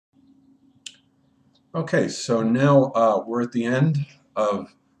Okay, so now we're at the end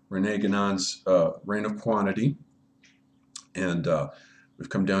of Rene Guénon's Reign of Quantity, and we've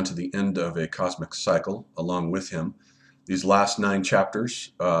come down to the end of a cosmic cycle along with him. These last 9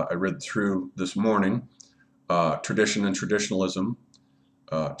 chapters I read through this morning, Tradition and Traditionalism,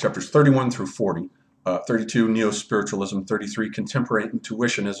 chapters 31 through 40, 32, Neo-Spiritualism, 33, Contemporary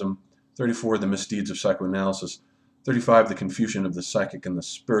Intuitionism, 34, The Misdeeds of Psychoanalysis, 35, The Confusion of the Psychic and the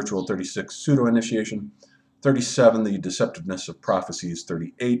Spiritual, 36, Pseudo-Initiation, 37, The Deceptiveness of Prophecies,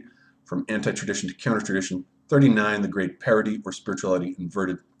 38, From Anti-Tradition to Counter-Tradition, 39, The Great Parody or Spirituality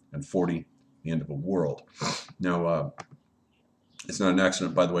Inverted, and 40, The End of a World. Now, it's not an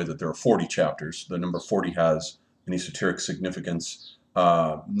accident, by the way, that there are 40 chapters. The number 40 has an esoteric significance,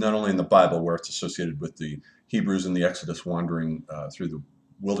 not only in the Bible, where it's associated with the Hebrews in the Exodus wandering through the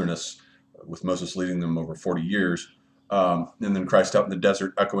wilderness with Moses leading them over 40 years, and then Christ out in the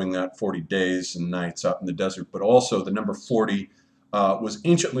desert, echoing that 40 days and nights out in the desert, but also the number 40 was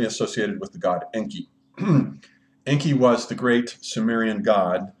anciently associated with the god Enki. Enki was the great Sumerian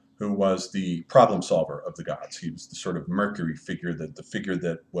god who was the problem solver of the gods. He was the sort of Mercury figure, the figure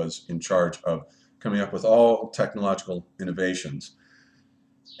that was in charge of coming up with all technological innovations.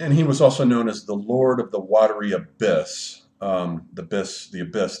 And he was also known as the Lord of the Watery Abyss, the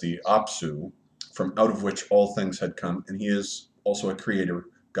abyss, the Apsu, from out of which all things had come. And he is also a creator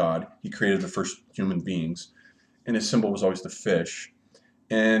god. He created the first human beings, and his symbol was always the fish.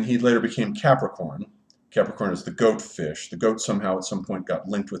 And he later became Capricorn. Capricorn is the goat fish. The goat somehow at some point got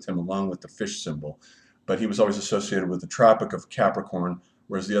linked with him along with the fish symbol, but he was always associated with the Tropic of Capricorn,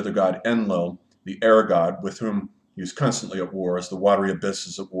 whereas the other god, Enlil, the air god, with whom he was constantly at war, as the watery abyss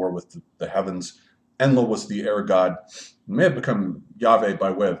is at war with the heavens. Enlil was the air god. He may have become Yahweh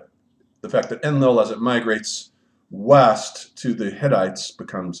by way of the fact that Enlil, as it migrates west to the Hittites,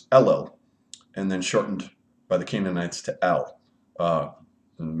 becomes Elul, and then shortened by the Canaanites to El.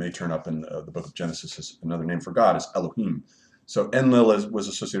 And may turn up in the book of Genesis as another name for God, is Elohim. So Enlil was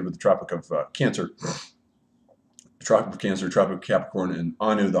associated with the Tropic of Cancer, Tropic of Cancer, Tropic of Capricorn, and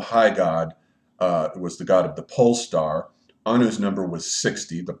Anu, the high god, was the god of the pole star. Anu's number was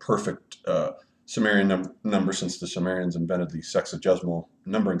 60, the perfect Sumerian number, since the Sumerians invented the sexagesimal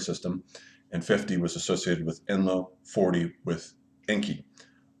numbering system, and 50 was associated with Enlil, 40 with Enki,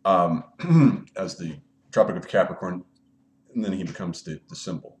 as the Tropic of Capricorn, and then he becomes the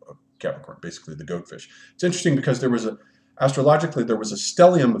symbol of Capricorn, basically the goatfish. It's interesting because astrologically, there was a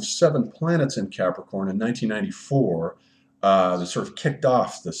stellium of 7 planets in Capricorn in 1994 that sort of kicked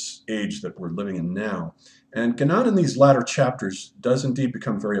off this age that we're living in now. And Guénon in these latter chapters does indeed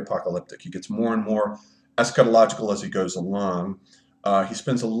become very apocalyptic. He gets more and more eschatological as he goes along. He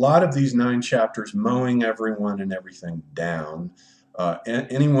spends a lot of these 9 chapters mowing everyone and everything down.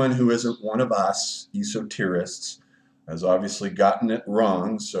 Anyone who isn't one of us, esoterists, has obviously gotten it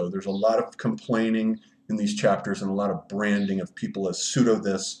wrong. So there's a lot of complaining in these chapters and a lot of branding of people as pseudo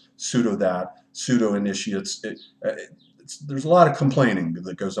this, pseudo that, pseudo initiates. There's a lot of complaining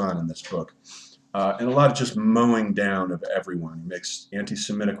that goes on in this book, and a lot of just mowing down of everyone. He makes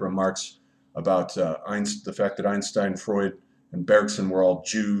anti-Semitic remarks about the fact that Einstein, Freud, and Bergson were all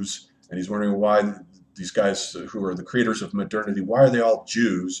Jews, and he's wondering why these guys who are the creators of modernity, why are they all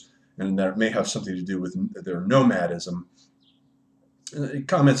Jews? And that may have something to do with their nomadism.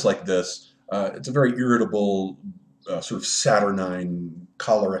 Comments like this, it's a very irritable, sort of saturnine,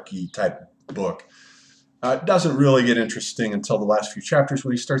 choleric-y type book. It doesn't really get interesting until the last few chapters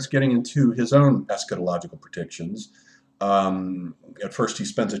when he starts getting into his own eschatological predictions. At first he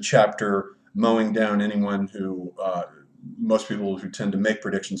spends a chapter mowing down anyone who, most people who tend to make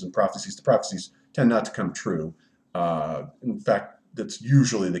predictions and prophecies, the prophecies tend not to come true. In fact, that's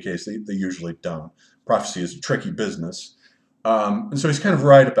usually the case. They usually don't. Prophecy is a tricky business. And so he's kind of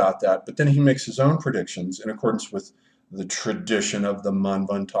right about that. But then he makes his own predictions in accordance with the tradition of the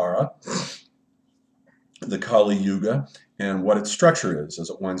Manvantara, the Kali Yuga, and what its structure is as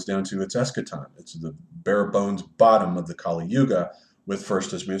it winds down to its eschaton. It's the bare bones bottom of the Kali Yuga, with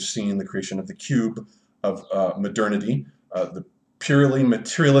first, as we've seen, the creation of the cube of modernity, the purely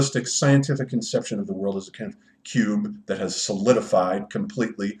materialistic scientific conception of the world as a kind of cube that has solidified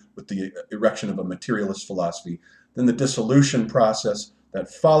completely with the erection of a materialist philosophy. Then the dissolution process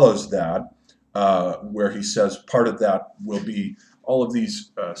that follows that, where he says part of that will be all of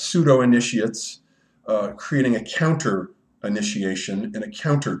these pseudo-initiates creating a counter-initiation and a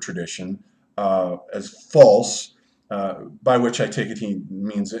counter-tradition as false, by which I take it he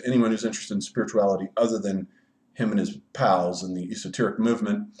means anyone who's interested in spirituality other than him and his pals in the esoteric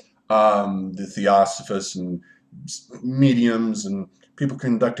movement, the theosophists and mediums and people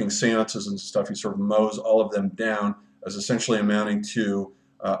conducting seances and stuff, he sort of mows all of them down as essentially amounting to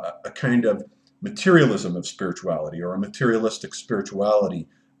a kind of materialism of spirituality, or a materialistic spirituality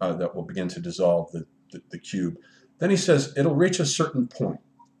that will begin to dissolve the cube. Then he says it'll reach a certain point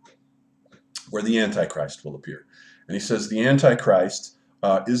where the Antichrist will appear. And he says the Antichrist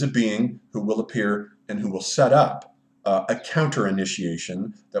is a being who will appear and who will set up a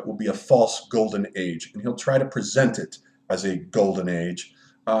counter-initiation that will be a false golden age. And he'll try to present it as a golden age,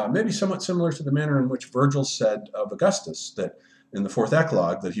 maybe somewhat similar to the manner in which Virgil said of Augustus, that in the fourth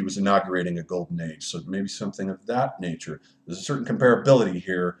eclogue, that he was inaugurating a golden age. So maybe something of that nature. There's a certain comparability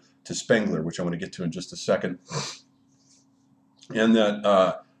here to Spengler, which I want to get to in just a second. And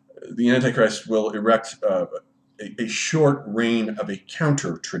that the Antichrist will erect a short reign of a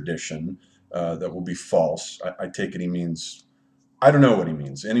counter-tradition that will be false. I take it he means, I don't know what he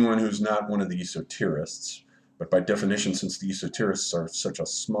means. Anyone who's not one of the esoterists, but by definition, since the esoterists are such a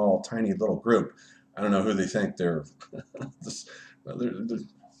small, tiny little group, I don't know who they think they're.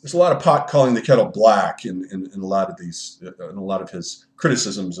 There's a lot of pot calling the kettle black in a lot of these, in a lot of his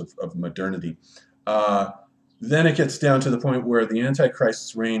criticisms of modernity. Then it gets down to the point where the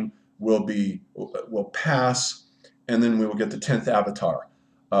Antichrist's reign will pass, and then we will get the 10th avatar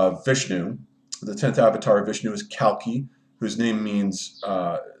of Vishnu. The 10th avatar of Vishnu is Kalki, whose name means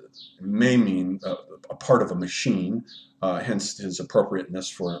may mean a part of a machine, hence his appropriateness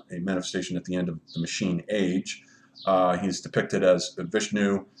for a manifestation at the end of the machine age. He's depicted as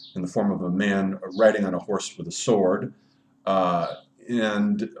Vishnu in the form of a man riding on a horse with a sword,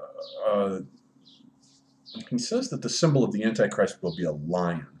 and he says that the symbol of the Antichrist will be a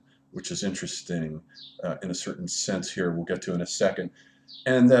lion, which is interesting in a certain sense here, we'll get to in a second.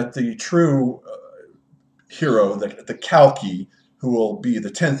 And that the true hero, the Kalki, who will be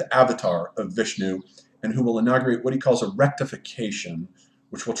the 10th avatar of Vishnu, and who will inaugurate what he calls a rectification,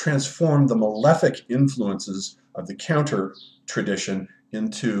 which will transform the malefic influences of the counter tradition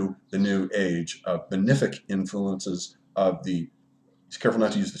into the new age, of benefic influences of the, he's careful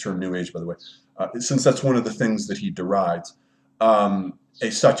not to use the term new age, by the way, since that's one of the things that he derides, a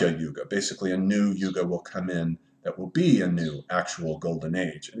Satya Yuga. Basically, a new Yuga will come in that will be a new actual golden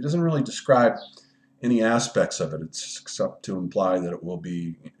age. And it doesn't really describe any aspects of it, except to imply that it will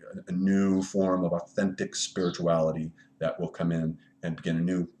be a new form of authentic spirituality that will come in and begin a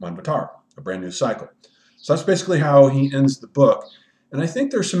new Manvatar, a brand new cycle. So that's basically how he ends the book. And I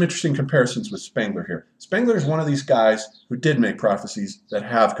think there's some interesting comparisons with Spengler here. Spengler is one of these guys who did make prophecies that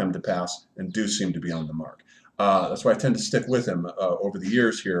have come to pass and do seem to be on the mark. That's why I tend to stick with him over the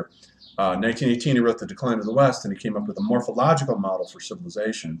years here. 1918, he wrote The Decline of the West, and he came up with a morphological model for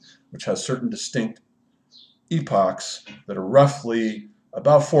civilization, which has certain distinct epochs that are roughly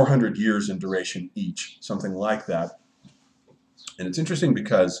about 400 years in duration each, something like that. And it's interesting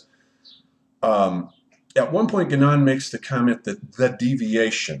because at one point, Guenon makes the comment that the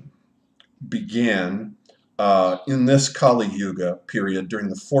deviation began in this Kali Yuga period during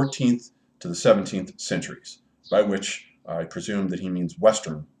the 14th to the 17th centuries, by which I presume that he means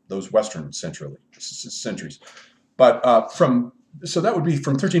Western, those Western centuries. But so that would be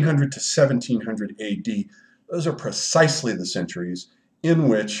from 1300 to 1700 AD. Those are precisely the centuries in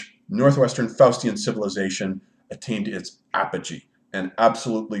which Northwestern Faustian civilization attained its apogee and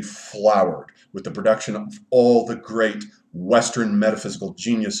absolutely flowered with the production of all the great Western metaphysical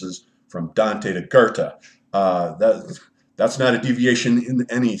geniuses from Dante to Goethe. That's not a deviation in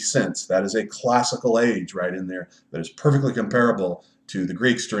any sense. That is a classical age right in there that is perfectly comparable to the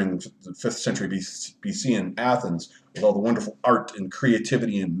Greeks during the 5th century BC in Athens, with all the wonderful art and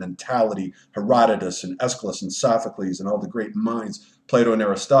creativity and mentality, Herodotus and Aeschylus and Sophocles and all the great minds, Plato and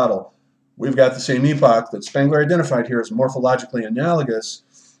Aristotle. We've got the same epoch that Spengler identified here as morphologically analogous,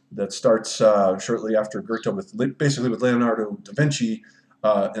 that starts shortly after Goethe, basically with Leonardo da Vinci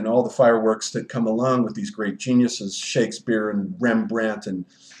and all the fireworks that come along with these great geniuses, Shakespeare and Rembrandt and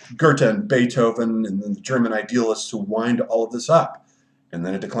Goethe and Beethoven, and then the German idealists who wind all of this up. And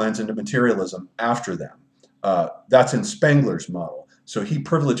then it declines into materialism after them. That's in Spengler's model. So he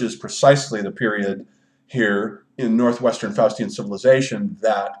privileges precisely the period here in Northwestern Faustian civilization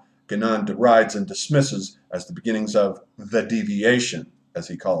that Guenon derides and dismisses as the beginnings of the deviation, as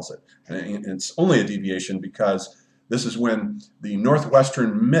he calls it. And it's only a deviation because this is when the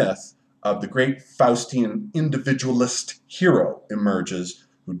Northwestern myth of the great Faustian individualist hero emerges,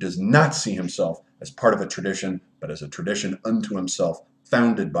 who does not see himself as part of a tradition, but as a tradition unto himself,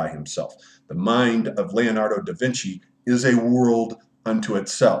 founded by himself. The mind of Leonardo da Vinci is a world unto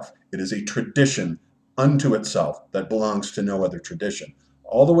itself. It is a tradition unto itself that belongs to no other tradition.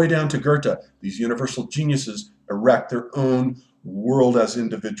 All the way down to Goethe, these universal geniuses erect their own world as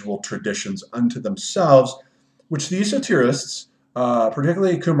individual traditions unto themselves, which the esoterists,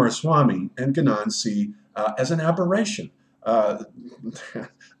 particularly Coomaraswamy and Guénon, see as an aberration. Uh,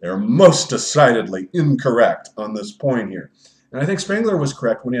 they're most decidedly incorrect on this point here. And I think Spengler was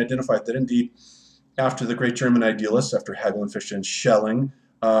correct when he identified that indeed, after the great German idealists, after Hegel and Fichte and Schelling,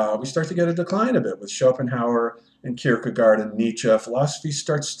 we start to get a decline a bit with Schopenhauer and Kierkegaard and Nietzsche. Philosophy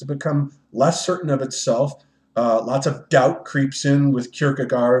starts to become less certain of itself. Lots of doubt creeps in with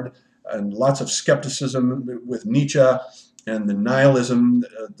Kierkegaard, and lots of skepticism with Nietzsche, and the nihilism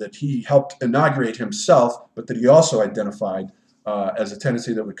that he helped inaugurate himself, but that he also identified as a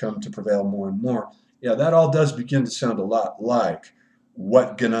tendency that would come to prevail more and more. Yeah, that all does begin to sound a lot like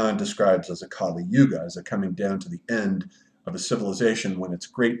what Guénon describes as a Kali Yuga, as a coming down to the end of a civilization when its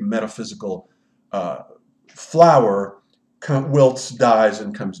great metaphysical flower wilts, dies,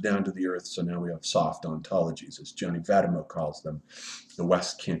 and comes down to the earth. So now we have soft ontologies, as Johnny Vadimo calls them. The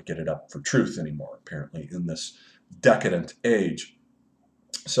West can't get it up for truth anymore, apparently, in this decadent age.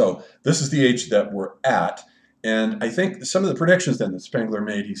 So this is the age that we're at. And I think some of the predictions then that Spengler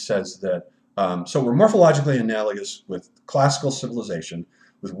made, he says that, so we're morphologically analogous with classical civilization,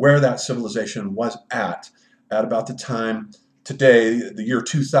 with where that civilization was at about the time today, the year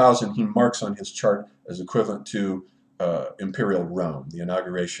 2000, he marks on his chart as equivalent to imperial Rome, the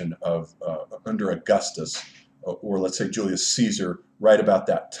inauguration of, under Augustus, or let's say Julius Caesar, right about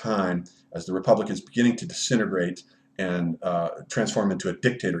that time, as the Republic is beginning to disintegrate and transform into a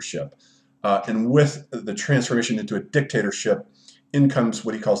dictatorship. And with the transformation into a dictatorship, in comes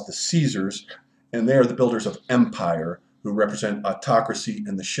what he calls the Caesars, and they are the builders of empire, who represent autocracy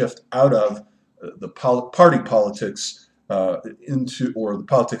and the shift out of the party politics into, or the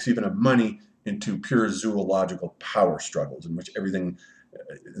politics even of money, into pure zoological power struggles, in which everything,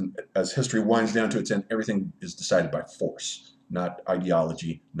 as history winds down to its end, everything is decided by force, not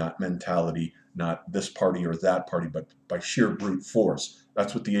ideology, not mentality, not this party or that party, but by sheer brute force.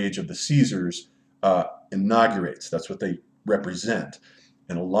 That's what the age of the Caesars inaugurates. That's what they represent.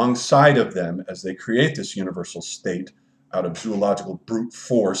 And alongside of them, as they create this universal state out of zoological brute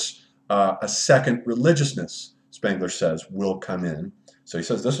force, a second religiousness, Spengler says, will come in. So he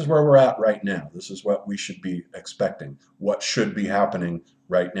says, this is where we're at right now. This is what we should be expecting. What should be happening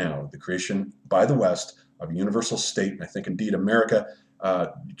right now? The creation by the West of a universal state. And I think indeed America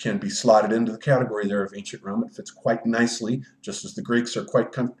can be slotted into the category there of ancient Rome. It fits quite nicely, just as the Greeks are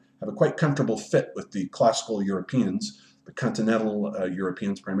have a quite comfortable fit with the classical Europeans, the continental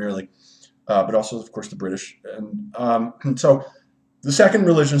Europeans primarily, but also, of course, the British. And so the second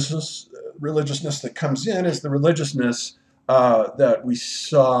religiousness that comes in is the religiousness that we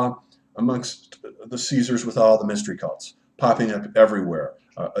saw amongst the Caesars with all the mystery cults popping up everywhere.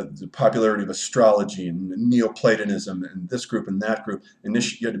 The popularity of astrology and Neoplatonism and this group and that group. You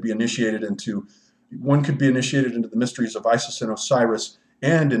had to be initiated into, one could be initiated into the mysteries of Isis and Osiris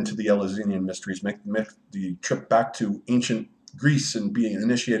and into the Eleusinian mysteries, make the trip back to ancient Greece and being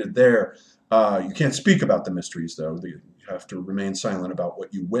initiated there. You can't speak about the mysteries, though. You have to remain silent about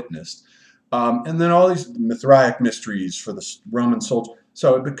what you witnessed. And then all these Mithraic mysteries for the Roman soldier.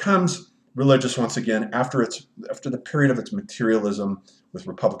 So it becomes religious once again after the period of its materialism with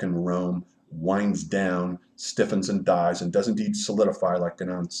Republican Rome winds down, stiffens and dies, and does indeed solidify, like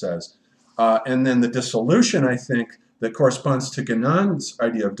Guénon says. And then the dissolution, I think, that corresponds to Guénon's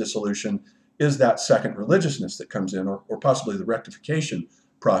idea of dissolution is that second religiousness that comes in, or possibly the rectification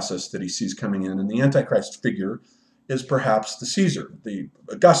process that he sees coming in. And the Antichrist figure is perhaps the Caesar, the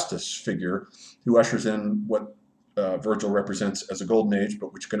Augustus figure, who ushers in what Virgil represents as a golden age,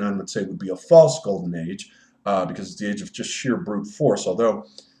 but which Guénon would say would be a false golden age, because it's the age of just sheer brute force. Although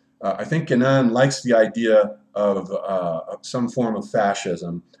I think Guénon likes the idea of some form of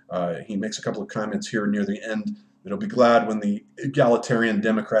fascism. He makes a couple of comments here near the end that he'll be glad when the egalitarian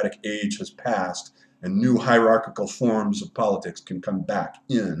democratic age has passed and new hierarchical forms of politics can come back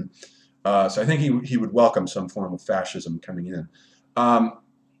in. So I think he would welcome some form of fascism coming in,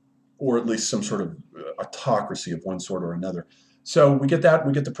 or at least some sort of autocracy of one sort or another. So we get that,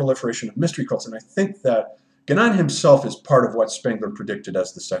 we get the proliferation of mystery cults, and I think that Guénon himself is part of what Spengler predicted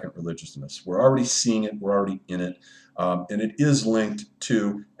as the second religiousness. We're already seeing it, we're already in it, and it is linked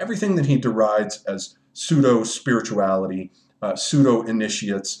to everything that he derides as pseudo-spirituality,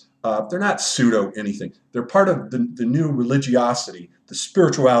 pseudo-initiates. They're not pseudo-anything. They're part of the new religiosity, the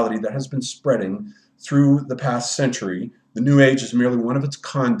spirituality that has been spreading through the past century. The New Age is merely one of its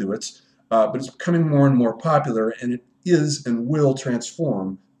conduits, but it's becoming more and more popular, and it is and will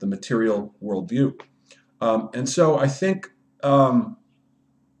transform the material worldview. And so I think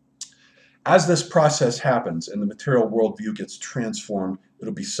As this process happens and the material worldview gets transformed,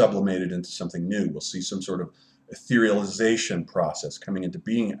 it'll be sublimated into something new. We'll see some sort of etherealization process coming into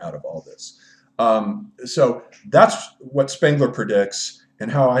being out of all this. So that's what Spengler predicts,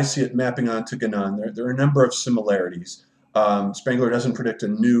 and how I see it mapping onto Guénon. There are a number of similarities. Spengler doesn't predict a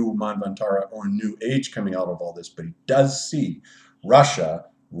new Manvantara or a new age coming out of all this, but he does see Russia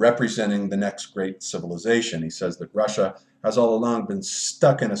representing the next great civilization. He says that Russia has all along been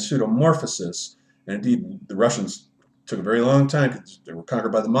stuck in a pseudomorphosis, and indeed the Russians took a very long time because they were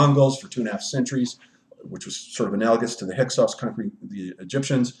conquered by the Mongols for 2.5 centuries, which was sort of analogous to the Hyksos conquering the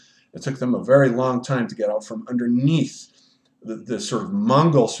Egyptians. It took them a very long time to get out from underneath the sort of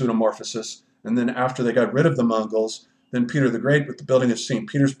Mongol pseudomorphosis, and then after they got rid of the Mongols, then Peter the Great, with the building of St.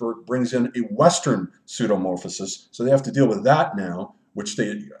 Petersburg, brings in a Western pseudomorphosis. So they have to deal with that now, which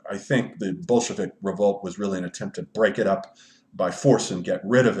I think the Bolshevik revolt was really an attempt to break it up by force and get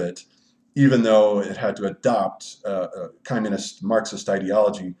rid of it, even though it had to adopt a communist Marxist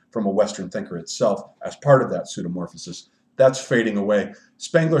ideology from a Western thinker itself as part of that pseudomorphosis. That's fading away.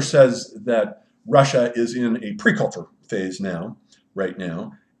 Spengler says that Russia is in a pre-culture phase now, right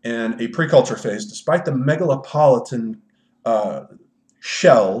now, and a pre-culture phase, despite the megalopolitan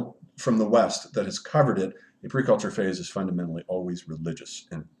shell from the West that has covered it, a pre-culture phase is fundamentally always religious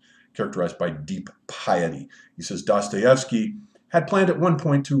and characterized by deep piety. He says Dostoevsky had planned at one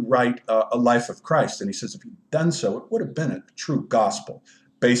point to write a life of Christ, and he says if he'd done so, it would have been a true gospel,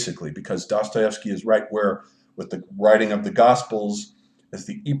 basically, because Dostoevsky is right where, with the writing of the Gospels as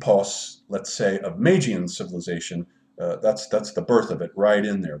the epos, let's say, of Magian civilization, that's the birth of it, right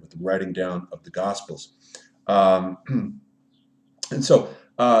in there with the writing down of the Gospels. And so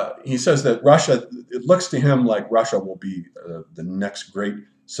he says that Russia, it looks to him like Russia will be the next great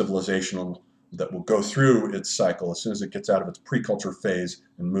civilization that will go through its cycle as soon as it gets out of its pre-culture phase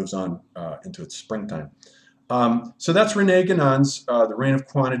and moves on into its springtime. So that's Rene Guénon's The Reign of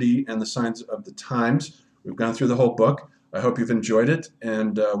Quantity and the Signs of the Times. We've gone through the whole book. I hope you've enjoyed it,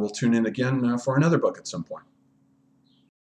 and we'll tune in again for another book at some point.